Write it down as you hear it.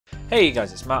Hey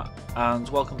guys, it's Matt, and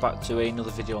welcome back to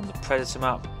another video on the Predator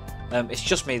map. It's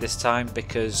just me this time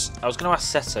because I was going to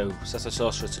ask Seto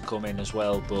Sorcerer to come in as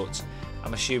well, but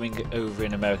I'm assuming over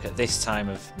in America at this time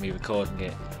of me recording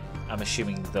it, I'm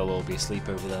assuming they'll all be asleep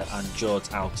over there, and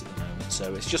Jord's out at the moment,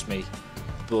 so it's just me.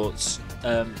 But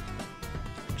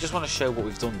just want to show what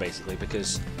we've done basically,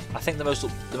 because I think the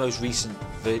most recent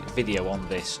video on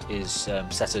this is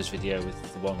Seto's video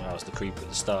with the one where I was the creeper at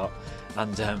the start,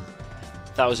 and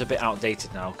that was a bit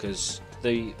outdated now because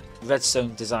the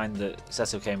redstone design that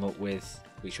Seto came up with,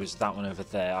 which was that one over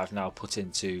there, I've now put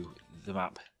into the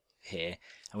map here,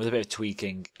 and with a bit of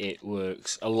tweaking it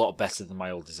works a lot better than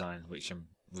my old design, which I'm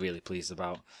really pleased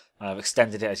about. I've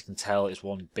extended it, as you can tell. It's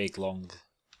one big long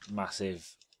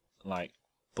massive like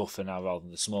buffer now rather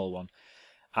than the small one,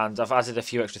 and I've added a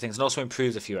few extra things and also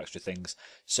improved a few extra things.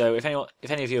 So if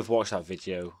any of you have watched that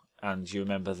video and you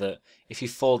remember that if you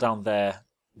fall down there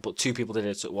but two people did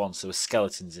it at once, there were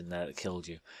skeletons in there that killed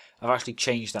you, I've actually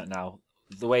changed that now.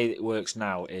 The way it works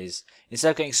now is instead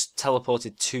of getting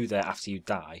teleported to there after you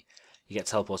die, you get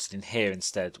teleported in here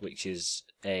instead, which is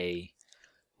a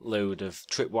load of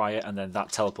tripwire, and then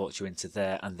that teleports you into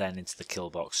there and then into the kill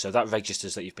box. So that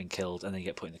registers that you've been killed and then you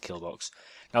get put in the kill box.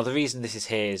 Now the reason this is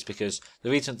here is because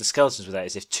the reason the skeletons were there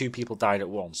is if two people died at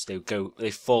once, they'd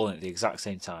fall in at the exact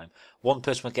same time. One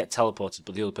person would get teleported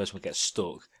but the other person would get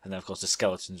stuck, and then of course the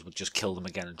skeletons would just kill them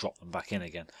again and drop them back in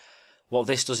again. What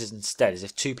this does is instead is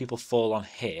if two people fall on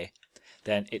here,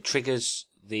 then it triggers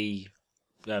the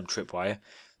tripwire,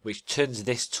 which turns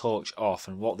this torch off,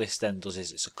 and what this then does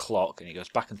is it's a clock and it goes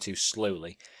back and two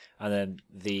slowly, and then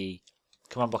the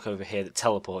command block over here that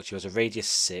teleports you has a radius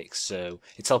 6, so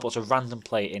it teleports a random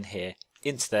player in here,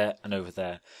 into there and over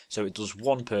there. So it does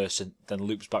one person, then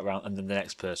loops back around, and then the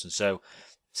next person. So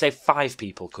say 5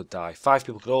 people could die. 5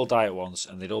 people could all die at once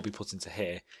and they'd all be put into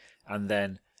here, and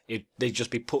then they'd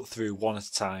just be put through one at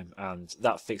a time, and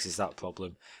that fixes that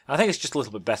problem. I think it's just a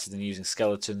little bit better than using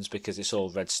skeletons because it's all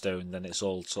redstone, then it's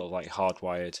all sort of like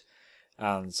hardwired,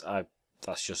 and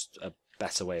that's just a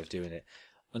better way of doing it.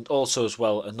 And also as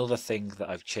well, another thing that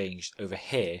I've changed over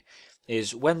here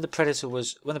is when the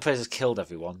predators killed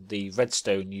everyone, the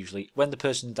redstone usually when the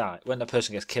person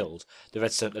gets killed, the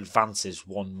redstone advances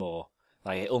one more.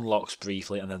 Like it unlocks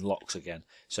briefly and then locks again.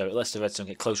 So it lets the redstone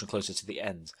get closer and closer to the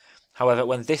end. However,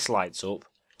 when this lights up,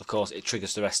 of course it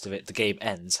triggers the rest of it, the game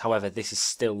ends. However, this is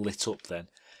still lit up then.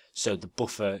 So the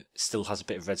buffer still has a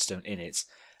bit of redstone in it.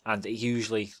 And it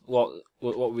usually,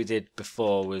 what we did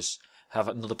before was have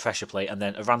another pressure plate and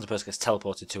then a random person gets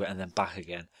teleported to it and then back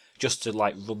again. Just to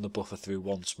like run the buffer through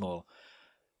once more.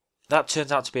 That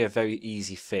turns out to be a very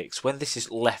easy fix. When this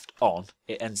is left on,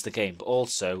 it ends the game, but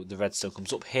also the redstone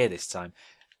comes up here this time,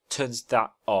 turns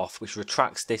that off, which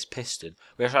retracts this piston,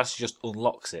 which actually just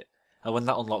unlocks it. And when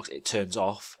that unlocks, it turns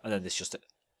off, and then this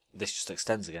just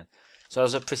extends again. So that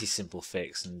was a pretty simple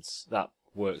fix, and that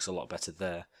works a lot better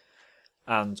there.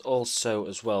 And also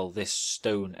as well, this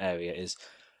stone area is...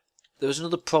 There was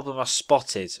another problem I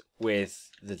spotted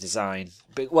with the design,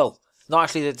 but well, not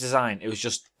actually the design, it was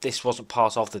just this wasn't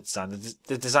part of the design.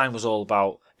 The design was all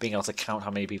about being able to count how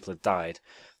many people had died.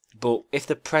 But if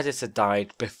the predator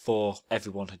died before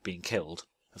everyone had been killed,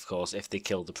 of course, if they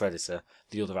killed the predator,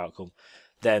 the other outcome,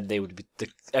 then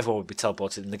everyone would be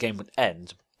teleported and the game would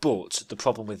end. But the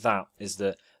problem with that is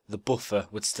that the buffer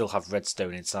would still have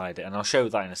redstone inside it, and I'll show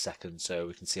that in a second so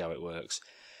we can see how it works.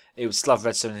 It would still have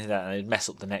redstone in there and it'd mess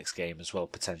up the next game as well,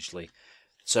 potentially.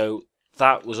 So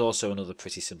that was also another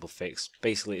pretty simple fix.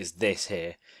 Basically it's this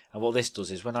here, and what this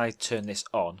does is when I turn this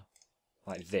on,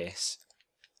 like this,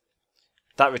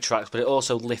 that retracts, but it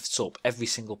also lifts up every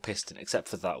single piston except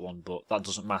for that one, but that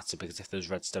doesn't matter because if there's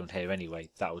redstone here anyway,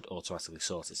 that would automatically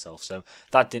sort itself. So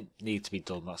that didn't need to be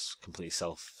done, that's completely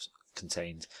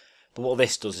self-contained. But what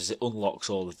this does is it unlocks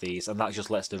all of these, and that just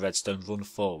lets the redstone run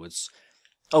forwards.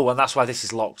 Oh, and that's why this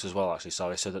is locked as well, actually,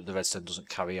 sorry, so that the redstone doesn't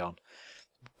carry on.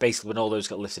 Basically, when all those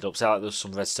get lifted up, say like there's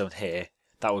some redstone here,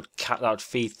 that would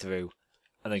feed through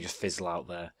and then just fizzle out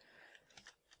there.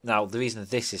 Now, the reason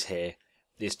this is here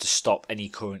is to stop any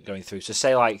current going through. So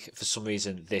say like for some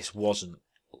reason this wasn't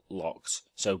locked,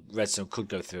 so redstone could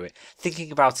go through it.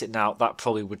 Thinking about it now, that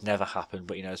probably would never happen,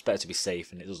 but you know, it's better to be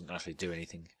safe and it doesn't actually do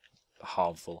anything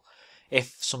harmful.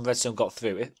 If some redstone got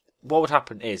through, what would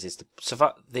happen is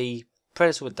the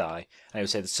predator would die and it would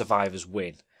say the survivors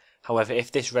win. However,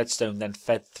 if this redstone then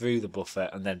fed through the buffer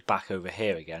and then back over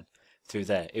here again, through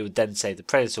there, it would then say the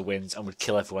predator wins and would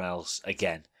kill everyone else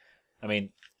again. I mean,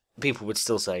 people would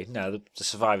still say, no, the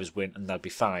survivors win and they'd be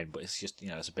fine, but it's just, you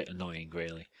know, it's a bit annoying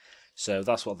really. So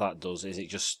that's what that does, is it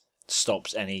just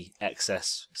stops any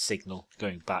excess signal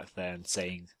going back there and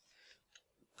saying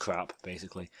crap,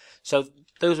 basically. So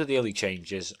those were the only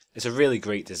changes. It's a really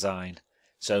great design.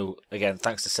 So again,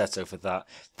 thanks to Seto for that.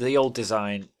 The old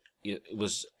design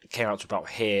came out to about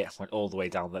here, went all the way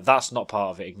down there. That's not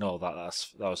part of it. Ignore that.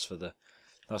 That's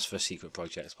for a secret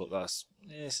project. But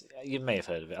you may have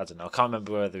heard of it. I don't know. I can't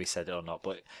remember whether he said it or not.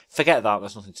 But forget that.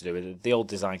 There's nothing to do with it. The old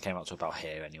design came out to about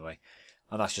here anyway,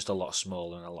 and that's just a lot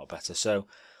smaller and a lot better. So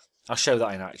I'll show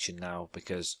that in action now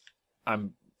because I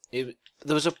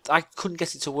couldn't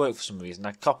get it to work for some reason.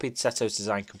 I copied Seto's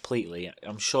design completely.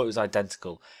 I'm sure it was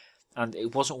identical, and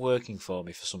it wasn't working for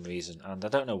me for some reason, and I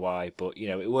don't know why, but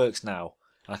it works now.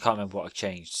 And I can't remember what I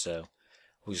changed, so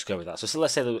we'll just go with that. So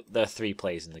let's say there are 3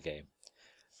 players in the game,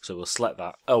 so we'll select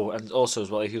that. Oh, and also as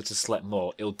well, if you were to select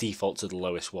more, it'll default to the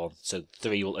lowest one, so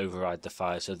 3 will override the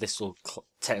 5. So this will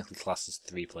technically class as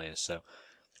 3 players. So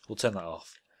we'll turn that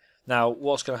off. Now,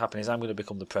 what's going to happen is I'm going to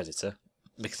become the predator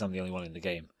because I'm the only one in the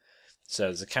game. So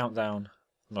there's a countdown.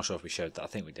 I'm not sure if we showed that. I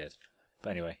think we did.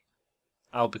 But anyway,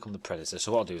 I'll become the predator.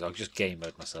 So what I'll do is I'll just game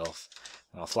mode myself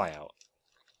and I'll fly out.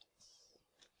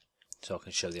 So I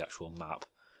can show the actual map.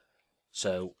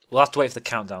 So we'll have to wait for the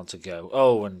countdown to go.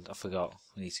 Oh, and I forgot.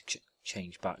 We need to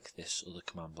change back this other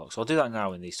command block. So I'll do that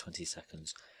now in these 20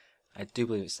 seconds. I do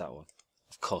believe it's that one.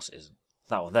 Of course it isn't.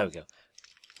 That one. There we go.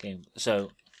 Game.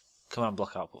 So command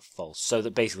block output false. So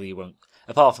that basically you won't,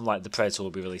 apart from like the predator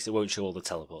will be released, it won't show all the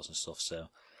teleports and stuff. So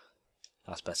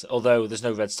that's better. Although there's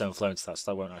no redstone flowing to that,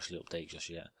 so that won't actually update just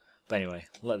yet. But anyway,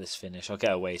 let this finish. I'll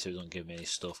get away so it doesn't give me any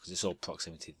stuff because it's all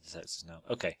proximity detectors now.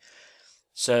 Okay.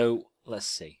 So let's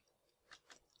see.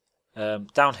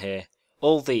 Down here,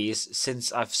 all these,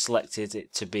 since I've selected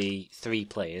it to be 3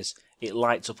 players, it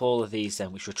lights up all of these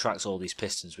then, which retracts all these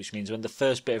pistons, which means when the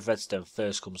first bit of redstone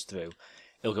first comes through,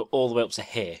 it'll go all the way up to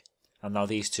here, and now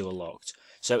these 2 are locked.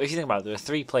 So if you think about it, there are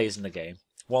 3 players in the game.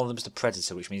 One of them is the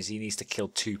predator, which means he needs to kill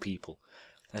 2 people.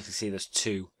 As you can see, there's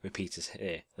 2 repeaters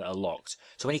here that are locked.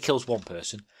 So when he kills one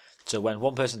person, so when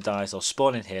one person dies, they'll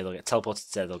spawn in here, they'll get teleported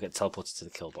there, they'll get teleported to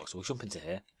the kill box. So we'll jump into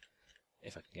here,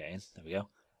 if I can get in. There we go.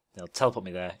 They'll teleport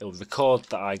me there. It'll record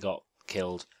that I got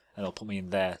killed, and it'll put me in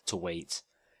there to wait.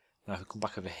 Now if we come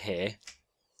back over here,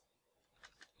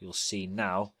 you'll see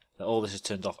now that all this is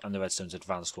turned off and the redstone's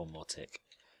advanced 1 more tick.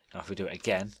 Now if we do it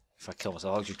again, if I kill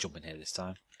myself, I'll just jump in here this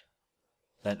time.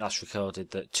 Then that's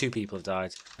recorded that 2 people have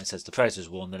died, and it says the predator's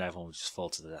won, then everyone will just fall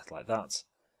to the death like that.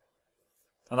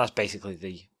 And that's basically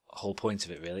the whole point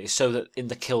of it really. It's so that in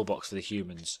the kill box for the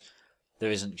humans, there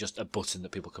isn't just a button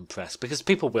that people can press, because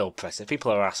people will press it.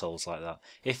 People are assholes like that.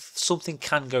 If something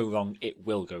can go wrong, it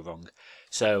will go wrong.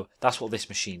 So that's what this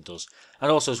machine does.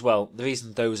 And also as well, the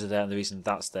reason those are there and the reason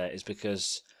that's there is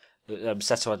because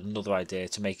Seto had another idea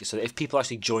to make it so that if people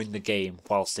actually join the game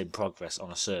whilst in progress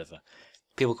on a server,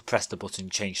 people could press the button,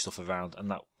 change stuff around, and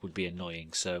that would be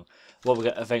annoying. So what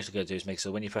we're eventually going to do is make it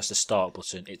so when you press the start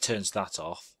button, it turns that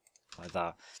off, like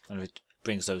that, and it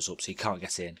brings those up so you can't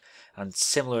get in. And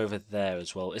similar over there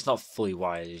as well. It's not fully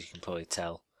wired, as you can probably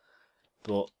tell,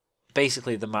 but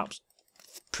basically the map's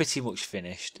pretty much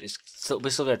finished. We're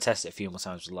still going to test it a few more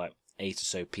times with like 8 or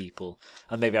so people,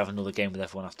 and maybe have another game with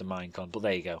everyone after Minecon. But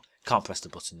there you go. Can't press the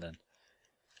button then.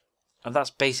 And that's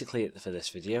basically it for this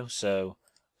video. So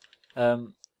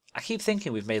I keep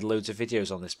thinking we've made loads of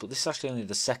videos on this, but this is actually only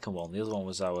the second one. The other one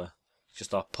was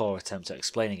just our poor attempt at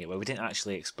explaining it, where we didn't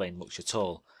actually explain much at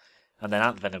all. And then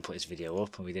Ant Venom put his video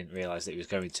up and we didn't realise that he was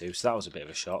going to, so that was a bit of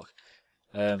a shock.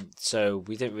 So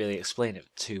we didn't really explain it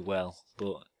too well,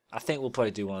 but I think we'll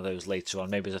probably do one of those later on,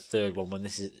 maybe the 3rd one when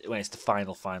it's the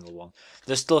final one.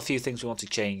 There's still a few things we want to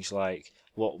change, like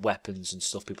what weapons and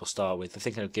stuff people start with. We're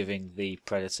thinking of giving the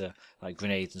Predator like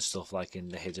grenades and stuff like in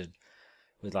the Hidden,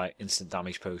 with like instant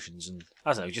damage potions, and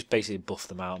I don't know, just basically buff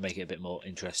them out, make it a bit more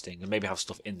interesting, and maybe have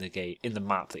stuff in the game, in the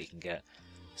map that you can get.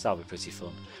 So that'll be pretty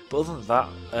fun. But other than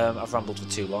that, I've rambled for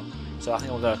too long, so I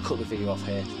think I'm going to cut the video off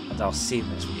here, and I'll see you in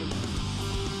the next video.